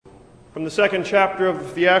From the second chapter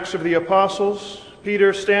of the Acts of the Apostles,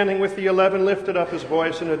 Peter, standing with the 11, lifted up his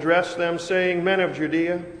voice and addressed them, saying, "Men of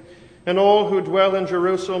Judea, and all who dwell in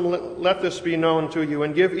Jerusalem, let this be known to you,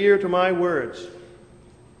 and give ear to my words.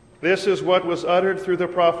 This is what was uttered through the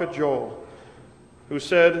prophet Joel, who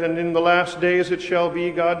said, 'And in the last days it shall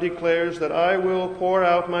be, God declares, that I will pour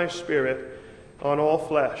out my Spirit on all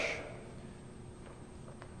flesh.'"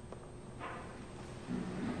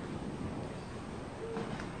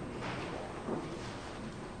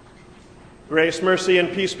 Grace, mercy,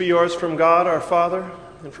 and peace be yours from God our Father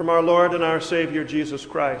and from our Lord and our Savior Jesus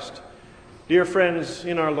Christ. Dear friends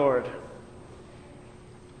in our Lord,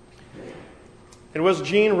 it was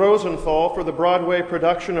Jean Rosenthal for the Broadway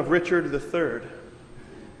production of Richard III.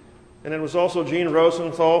 And it was also Jean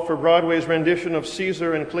Rosenthal for Broadway's rendition of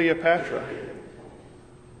Caesar and Cleopatra.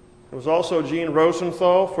 It was also Jean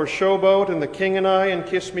Rosenthal for Showboat and The King and I and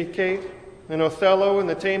Kiss Me Kate, and Othello and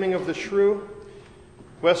The Taming of the Shrew,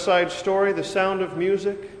 West Side Story, The Sound of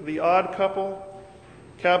Music, The Odd Couple,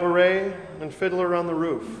 Cabaret, and Fiddler on the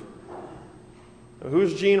Roof. Now,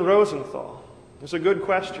 who's Jean Rosenthal? It's a good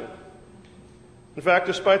question. In fact,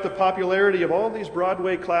 despite the popularity of all these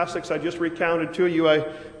Broadway classics I just recounted to you,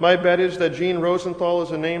 my bet is that Jean Rosenthal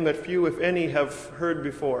is a name that few, if any, have heard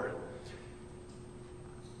before.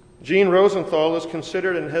 Jean Rosenthal is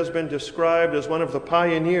considered and has been described as one of the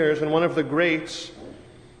pioneers and one of the greats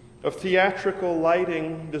of theatrical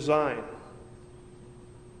lighting design.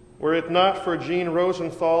 Were it not for Jean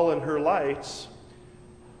Rosenthal and her lights,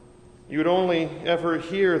 you'd only ever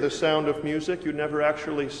hear the sound of music. You'd never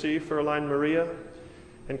actually see Fräulein Maria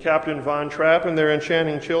and Captain Von Trapp and their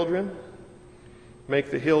enchanting children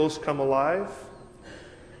make the hills come alive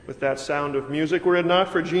with that sound of music. Were it not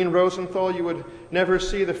for Jean Rosenthal, you would never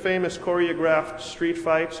see the famous choreographed street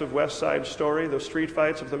fights of West Side Story, the street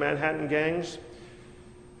fights of the Manhattan gangs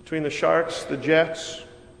between the Sharks, the Jets.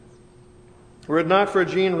 Were it not for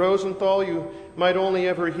Jean Rosenthal, you might only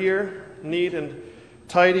ever hear neat and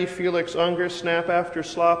tidy Felix Unger snap after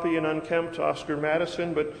sloppy and unkempt Oscar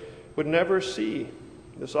Madison, but would never see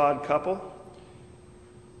this odd couple.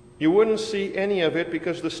 You wouldn't see any of it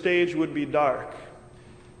because the stage would be dark,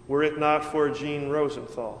 were it not for Jean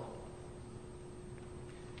Rosenthal.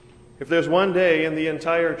 If there's one day in the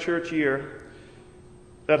entire church year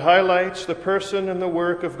that highlights the person and the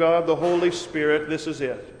work of God, the Holy Spirit, this is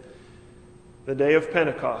it. The day of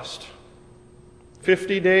Pentecost.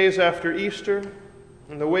 50 days after Easter,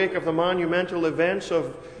 in the wake of the monumental events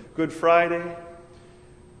of Good Friday,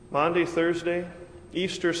 Maundy Thursday,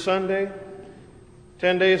 Easter Sunday,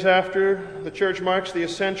 10 days after the church marks the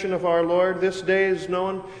ascension of our Lord, this day is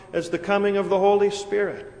known as the coming of the Holy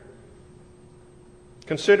Spirit.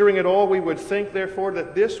 Considering it all, we would think, therefore,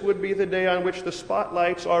 that this would be the day on which the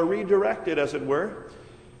spotlights are redirected, as it were,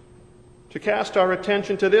 to cast our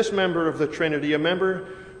attention to this member of the Trinity, a member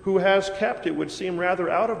who has kept, it would seem, rather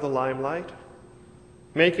out of the limelight,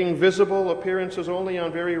 making visible appearances only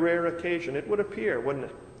on very rare occasion. It would appear, wouldn't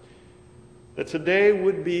it, that today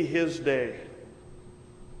would be his day.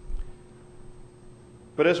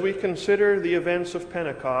 But as we consider the events of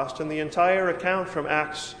Pentecost and the entire account from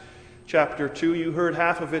Acts chapter 2, you heard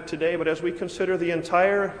half of it today, but as we consider the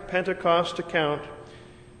entire Pentecost account,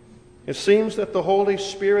 it seems that the Holy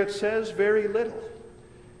Spirit says very little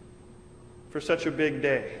for such a big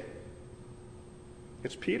day.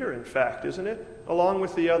 It's Peter, in fact, isn't it? Along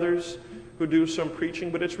with the others who do some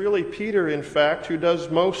preaching, but it's really Peter, in fact, who does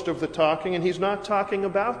most of the talking, and he's not talking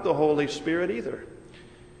about the Holy Spirit either.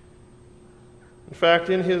 In fact,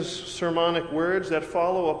 in his sermonic words that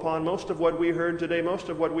follow upon most of what we heard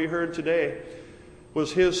today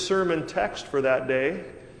was his sermon text for that day,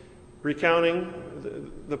 recounting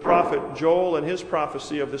the prophet Joel and his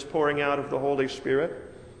prophecy of this pouring out of the Holy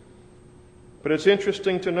Spirit. But it's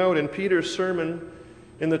interesting to note in Peter's sermon,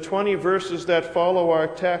 in the 20 verses that follow our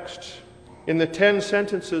text, in the 10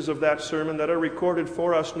 sentences of that sermon that are recorded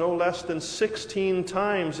for us no less than 16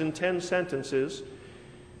 times in 10 sentences,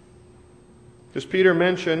 does Peter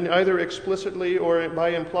mention, either explicitly or by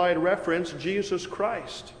implied reference, Jesus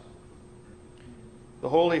Christ. The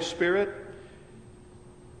Holy Spirit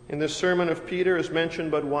in this sermon of Peter is mentioned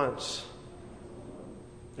but once.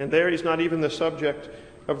 And there he's not even the subject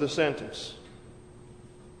of the sentence.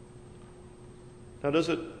 Now, does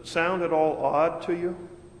it sound at all odd to you?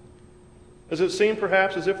 Does it seem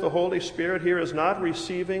perhaps as if the Holy Spirit here is not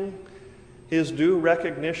receiving his due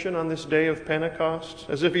recognition on this day of Pentecost,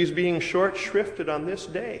 as if he's being short-shrifted on this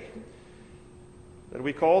day that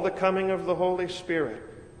we call the coming of the Holy Spirit?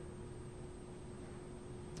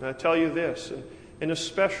 And I tell you this, and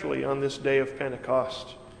especially on this day of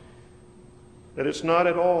Pentecost, that it's not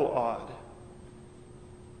at all odd.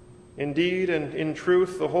 Indeed and in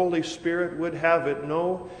truth, the Holy Spirit would have it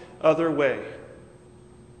no other way.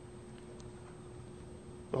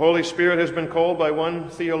 The Holy Spirit has been called by one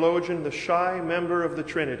theologian the shy member of the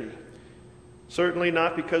Trinity. Certainly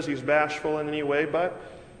not because he's bashful in any way, but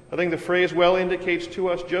I think the phrase well indicates to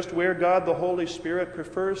us just where God the Holy Spirit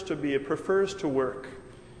prefers to be. It prefers to work.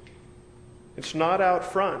 It's not out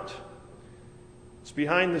front. It's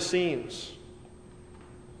behind the scenes.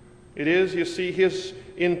 It is, you see, his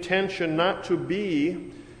intention not to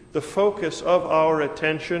be the focus of our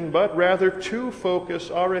attention, but rather to focus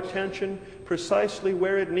our attention precisely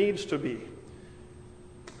where it needs to be,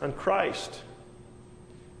 on Christ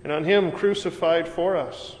and on Him crucified for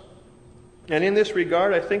us. And in this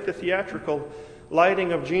regard, I think the theatrical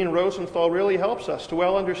lighting of Jean Rosenthal really helps us to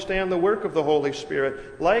well understand the work of the Holy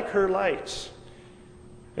Spirit, like her lights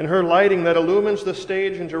and her lighting that illumines the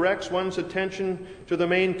stage and directs one's attention to the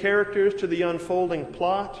main characters, to the unfolding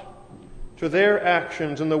plot, to their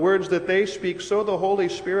actions and the words that they speak. So the Holy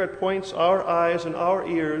Spirit points our eyes and our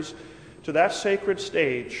ears to that sacred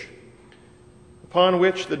stage upon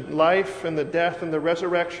which the life and the death and the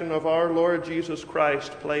resurrection of our Lord Jesus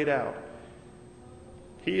Christ played out.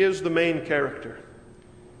 He is the main character,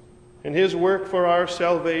 and His work for our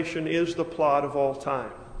salvation is the plot of all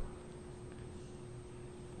time.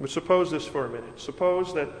 But suppose this for a minute.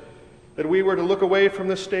 Suppose that we were to look away from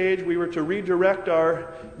the stage, we were to redirect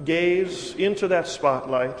our gaze into that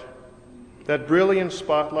spotlight, that brilliant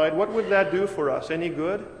spotlight. What would that do for us? Any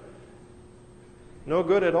good? No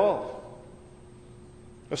good at all.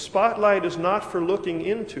 A spotlight is not for looking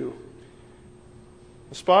into.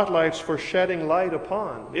 The spotlight's for shedding light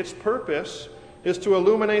upon. Its purpose is to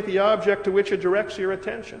illuminate the object to which it directs your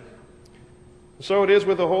attention. So it is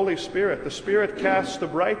with the Holy Spirit. The Spirit casts the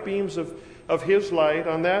bright beams of His light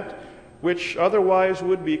on that which otherwise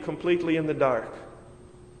would be completely in the dark.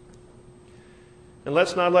 And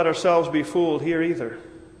let's not let ourselves be fooled here either.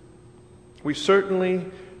 We certainly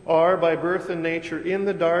are by birth and nature in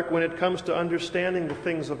the dark when it comes to understanding the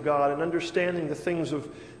things of God and understanding the things of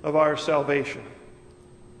our salvation.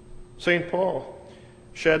 St. Paul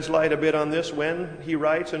sheds light a bit on this when he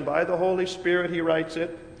writes, and by the Holy Spirit he writes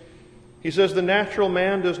it. He says, the natural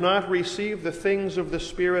man does not receive the things of the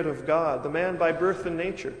Spirit of God. The man by birth and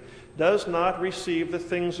nature does not receive the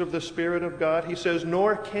things of the Spirit of God. He says,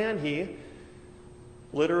 nor can he,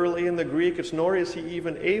 literally in the Greek, it's nor is he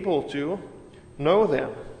even able to know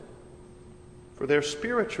them, for they're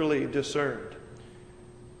spiritually discerned.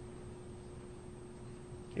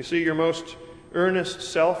 You see, your most earnest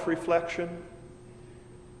self-reflection,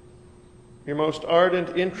 your most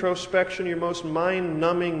ardent introspection, your most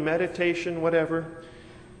mind-numbing meditation, whatever,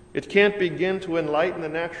 it can't begin to enlighten the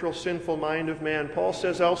natural sinful mind of man. Paul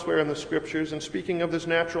says elsewhere in the Scriptures, and speaking of this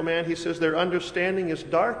natural man, he says their understanding is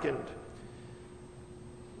darkened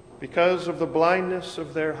because of the blindness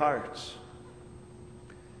of their hearts.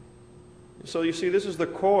 So you see, this is the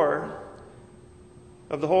core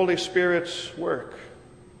of the Holy Spirit's work.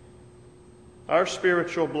 Our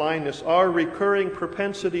spiritual blindness, our recurring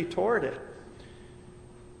propensity toward it.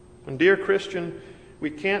 And dear Christian,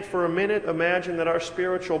 we can't for a minute imagine that our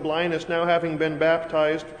spiritual blindness, now having been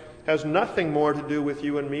baptized, has nothing more to do with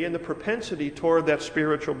you and me, and the propensity toward that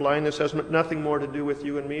spiritual blindness has nothing more to do with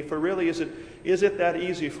you and me. For really, is it that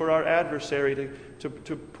easy for our adversary to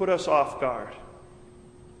put us off guard,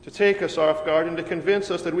 to take us off guard, and to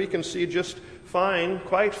convince us that we can see just fine,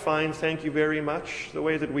 quite fine, thank you very much, the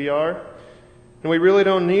way that we are? And we really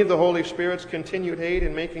don't need the Holy Spirit's continued aid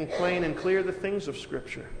in making plain and clear the things of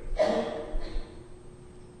Scripture.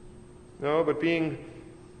 No, but being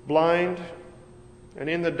blind and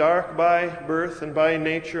in the dark by birth and by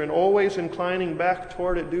nature, and always inclining back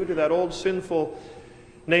toward it due to that old sinful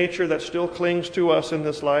nature that still clings to us in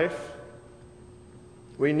this life,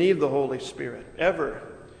 we need the Holy Spirit ever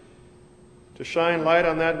to shine light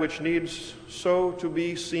on that which needs so to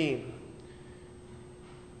be seen.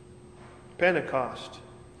 Pentecost,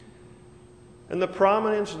 and the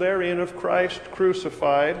prominence therein of Christ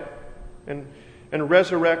crucified and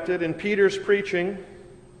resurrected in Peter's preaching,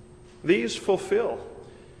 these fulfill.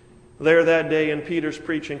 There that day in Peter's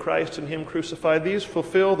preaching, Christ and Him crucified, these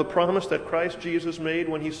fulfill the promise that Christ Jesus made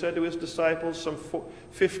when He said to His disciples some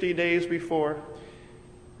 50 days before.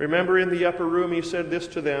 Remember, in the upper room He said this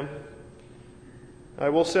to them, I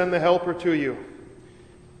will send the Helper to you.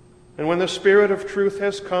 And when the Spirit of truth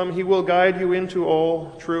has come, He will guide you into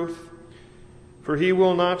all truth. For He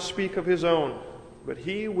will not speak of His own, but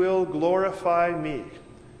He will glorify me.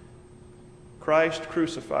 Christ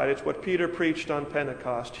crucified. It's what Peter preached on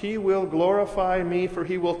Pentecost. He will glorify me, for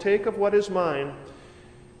he will take of what is mine,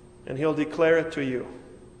 and he'll declare it to you.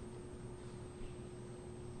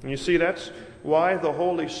 And you see, that's why the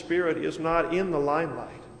Holy Spirit is not in the limelight.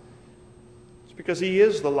 It's because he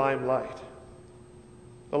is the limelight.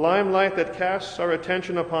 The limelight that casts our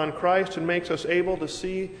attention upon Christ and makes us able to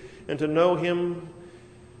see and to know him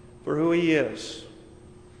for who he is.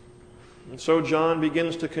 And so John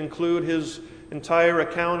begins to conclude his entire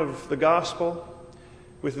account of the gospel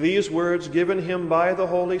with these words given him by the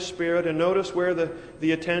Holy Spirit. And notice where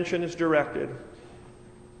the attention is directed.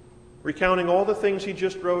 Recounting all the things he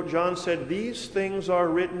just wrote, John said, "These things are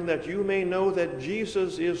written that you may know that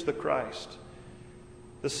Jesus is the Christ,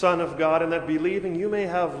 the Son of God, and that believing you may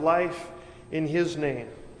have life in his name."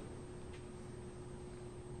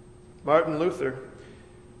 Martin Luther,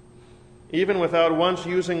 even without once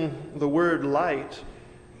using the word light,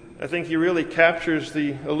 I think he really captures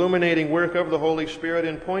the illuminating work of the Holy Spirit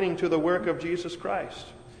in pointing to the work of Jesus Christ.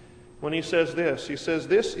 When he says this, he says,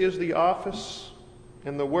 "This is the office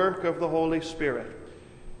and the work of the Holy Spirit,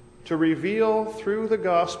 to reveal through the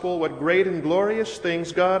gospel what great and glorious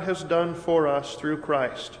things God has done for us through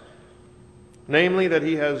Christ. Namely, that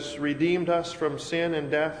he has redeemed us from sin and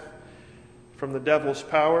death, from the devil's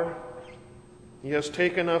power. He has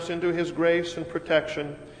taken us into his grace and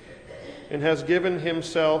protection, and has given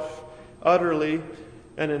himself utterly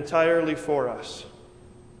and entirely for us."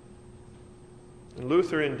 And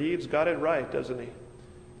Luther indeed's got it right, doesn't he?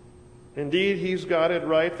 Indeed, he's got it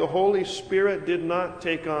right. The Holy Spirit did not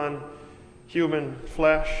take on human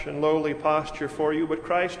flesh and lowly posture for you, but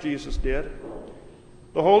Christ Jesus did.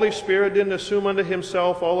 The Holy Spirit didn't assume unto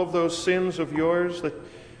himself all of those sins of yours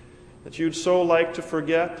that you'd so like to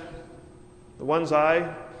forget, the ones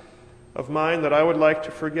of mine that I would like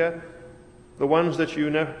to forget, the ones that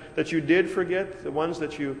you did forget, the ones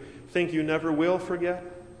that you think you never will forget.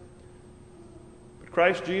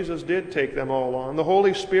 Christ Jesus did take them all on. The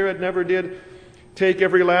Holy Spirit never did take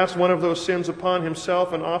every last one of those sins upon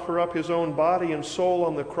himself and offer up his own body and soul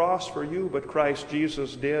on the cross for you, but Christ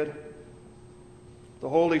Jesus did. The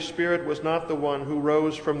Holy Spirit was not the one who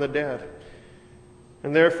rose from the dead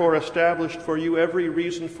and therefore established for you every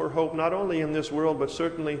reason for hope, not only in this world, but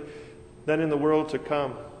certainly then in the world to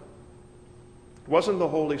come. It wasn't the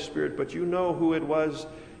Holy Spirit, but you know who it was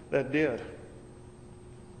that did.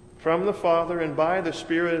 From the Father and by the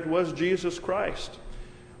Spirit, it was Jesus Christ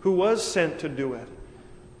who was sent to do it.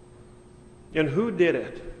 And who did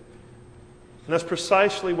it? And that's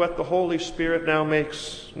precisely what the Holy Spirit now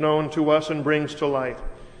makes known to us and brings to light.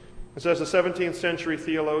 It says the 17th century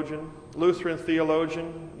theologian, Lutheran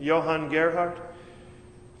theologian, Johann Gerhard,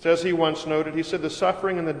 says he once noted, he said, "The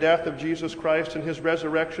suffering and the death of Jesus Christ and his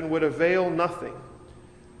resurrection would avail nothing.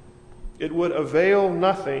 It would avail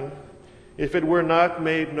nothing if it were not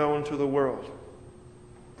made known to the world.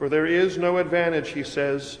 For there is no advantage," he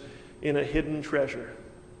says, "in a hidden treasure."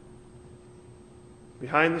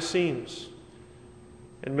 Behind the scenes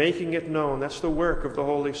and making it known, that's the work of the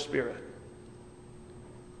Holy Spirit.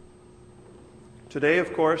 Today,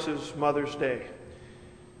 of course, is Mother's Day.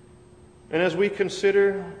 And as we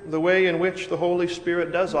consider the way in which the Holy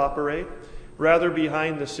Spirit does operate, rather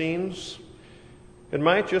behind the scenes, it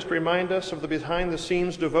might just remind us of the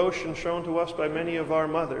behind-the-scenes devotion shown to us by many of our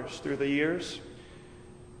mothers through the years.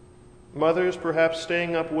 Mothers perhaps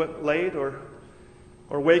staying up late or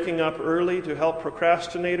waking up early to help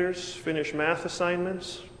procrastinators finish math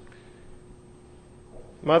assignments.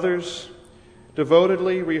 Mothers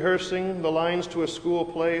devotedly rehearsing the lines to a school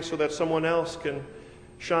play so that someone else can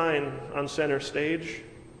shine on center stage.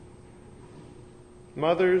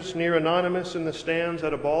 Mothers near anonymous in the stands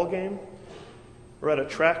at a ball game or at a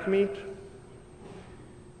track meet,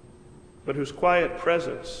 but whose quiet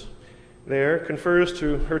presence there confers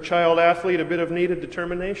to her child athlete a bit of needed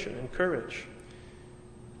determination and courage.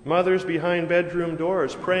 Mothers behind bedroom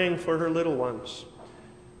doors praying for her little ones,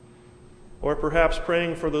 or perhaps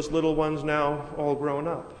praying for those little ones now all grown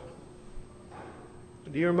up.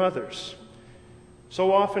 Dear mothers,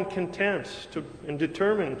 so often content and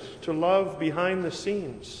determined to love behind the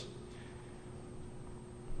scenes.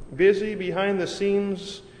 Busy behind the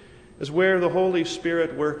scenes is where the Holy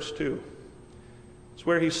Spirit works too. It's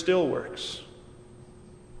where he still works.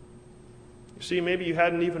 You see, maybe you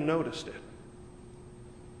hadn't even noticed it.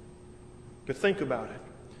 But think about it.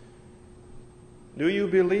 Do you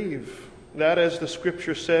believe that, as the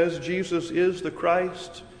Scripture says, Jesus is the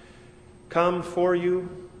Christ, come for you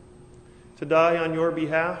to die on your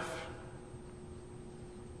behalf?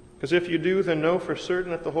 Because if you do, then know for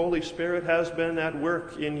certain that the Holy Spirit has been at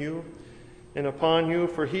work in you and upon you,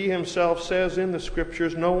 for he himself says in the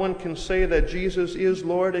Scriptures, no one can say that Jesus is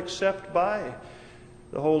Lord except by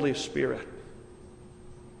the Holy Spirit.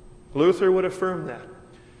 Luther would affirm that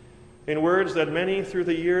in words that many through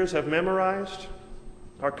the years have memorized.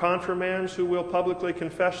 Our confirmands who will publicly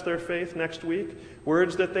confess their faith next week,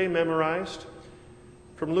 words that they memorized.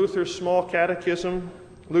 From Luther's small catechism,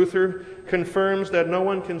 Luther confirms that no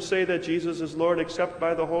one can say that Jesus is Lord except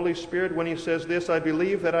by the Holy Spirit when he says this, I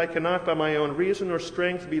believe that I cannot by my own reason or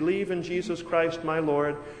strength believe in Jesus Christ my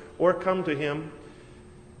Lord or come to him,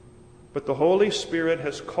 but the Holy Spirit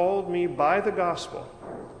has called me by the gospel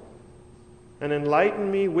and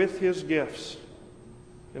enlightened me with his gifts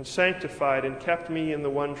and sanctified and kept me in the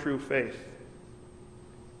one true faith.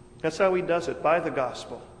 That's how he does it, by the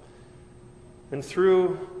gospel and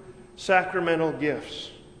through sacramental gifts.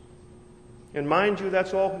 And mind you,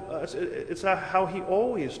 that's all. It's how he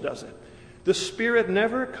always does it. The Spirit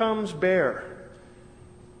never comes bare,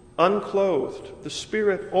 unclothed. The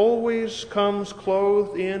Spirit always comes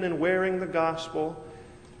clothed in and wearing the gospel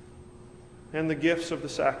and the gifts of the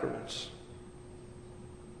sacraments.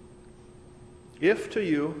 If to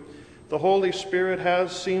you the Holy Spirit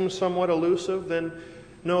has seemed somewhat elusive, then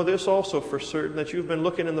know this also for certain, that you've been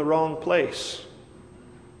looking in the wrong place.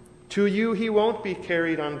 To you he won't be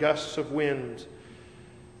carried on gusts of wind,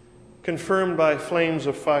 confirmed by flames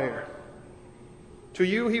of fire. To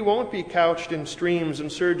you he won't be couched in streams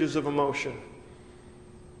and surges of emotion.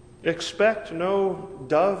 Expect no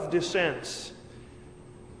dove descents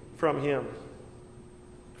from him.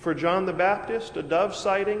 For John the Baptist, a dove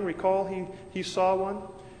sighting, recall he saw one,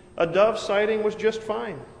 a dove sighting was just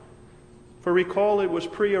fine. For recall, it was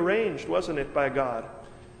prearranged, wasn't it, by God?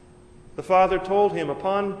 The Father told him,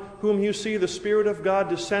 upon whom you see the Spirit of God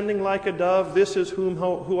descending like a dove, this is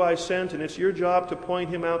who I sent, and it's your job to point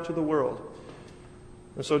him out to the world.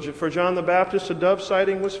 And so for John the Baptist, a dove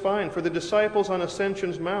sighting was fine. For the disciples on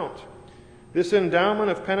Ascension's Mount, this endowment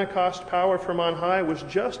of Pentecost power from on high was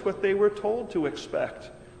just what they were told to expect.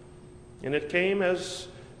 And it came as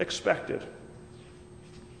expected.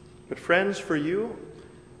 But friends, for you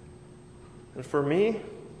and for me,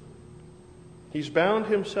 he's bound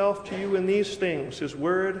himself to you in these things, his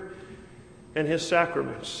word and his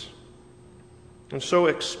sacraments. And so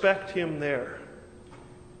expect him there.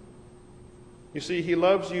 You see, he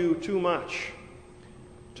loves you too much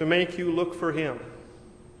to make you look for him.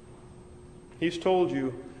 He's told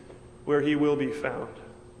you where he will be found.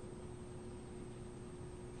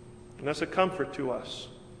 And that's a comfort to us.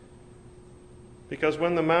 Because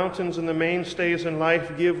when the mountains and the mainstays in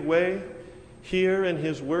life give way, here in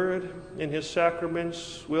his word, in his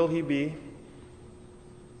sacraments, will he be.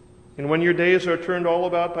 And when your days are turned all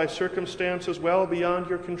about by circumstances well beyond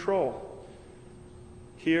your control,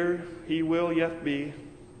 here he will yet be.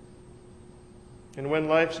 And when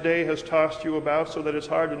life's day has tossed you about so that it's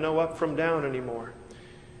hard to know up from down anymore,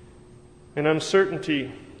 and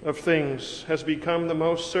uncertainty of things has become the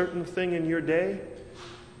most certain thing in your day,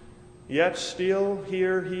 yet still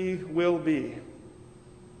here he will be.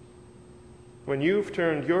 When you've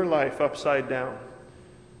turned your life upside down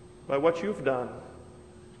by what you've done,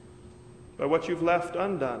 by what you've left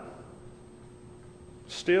undone,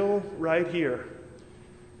 still right here,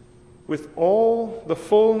 with all the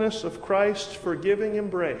fullness of Christ's forgiving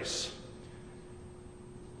embrace,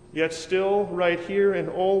 yet still right here and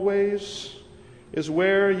always is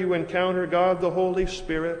where you encounter God the Holy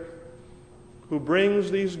Spirit, who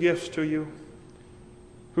brings these gifts to you,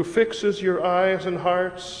 who fixes your eyes and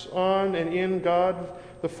hearts on and in God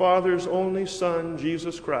the Father's only Son,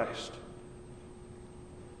 Jesus Christ.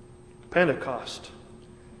 Pentecost.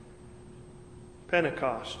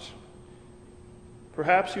 Pentecost.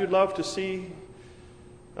 Perhaps you'd love to see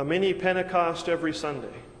a mini Pentecost every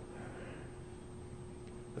Sunday.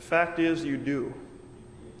 The fact is, you do.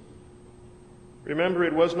 Remember,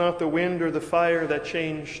 it was not the wind or the fire that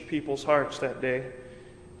changed people's hearts that day.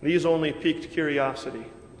 These only piqued curiosity.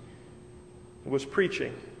 It was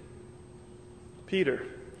preaching. Peter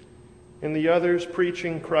and the others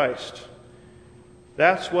preaching Christ.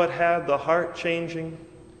 That's what had the heart-changing,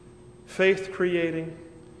 faith-creating,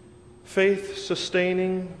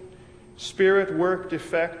 faith-sustaining, Spirit-worked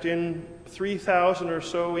effect in 3,000 or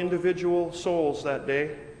so individual souls that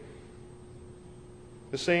day.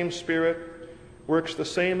 The same Spirit works the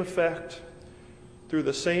same effect through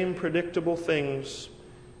the same predictable things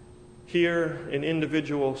here in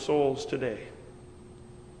individual souls today.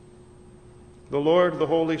 The Lord, the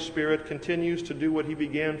Holy Spirit, continues to do what he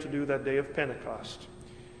began to do that day of Pentecost.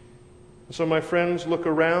 So, my friends, look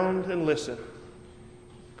around and listen.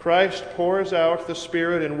 Christ pours out the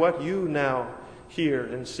Spirit in what you now hear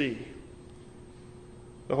and see.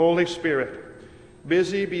 the Holy Spirit,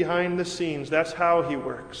 busy behind the scenes. That's how he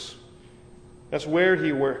works. That's where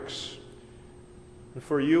he works. And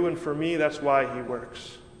for you and for me, that's why he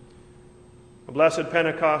works. A blessed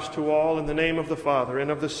Pentecost to all, in the name of the Father, and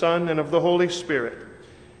of the Son, and of the Holy Spirit.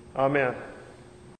 Amen.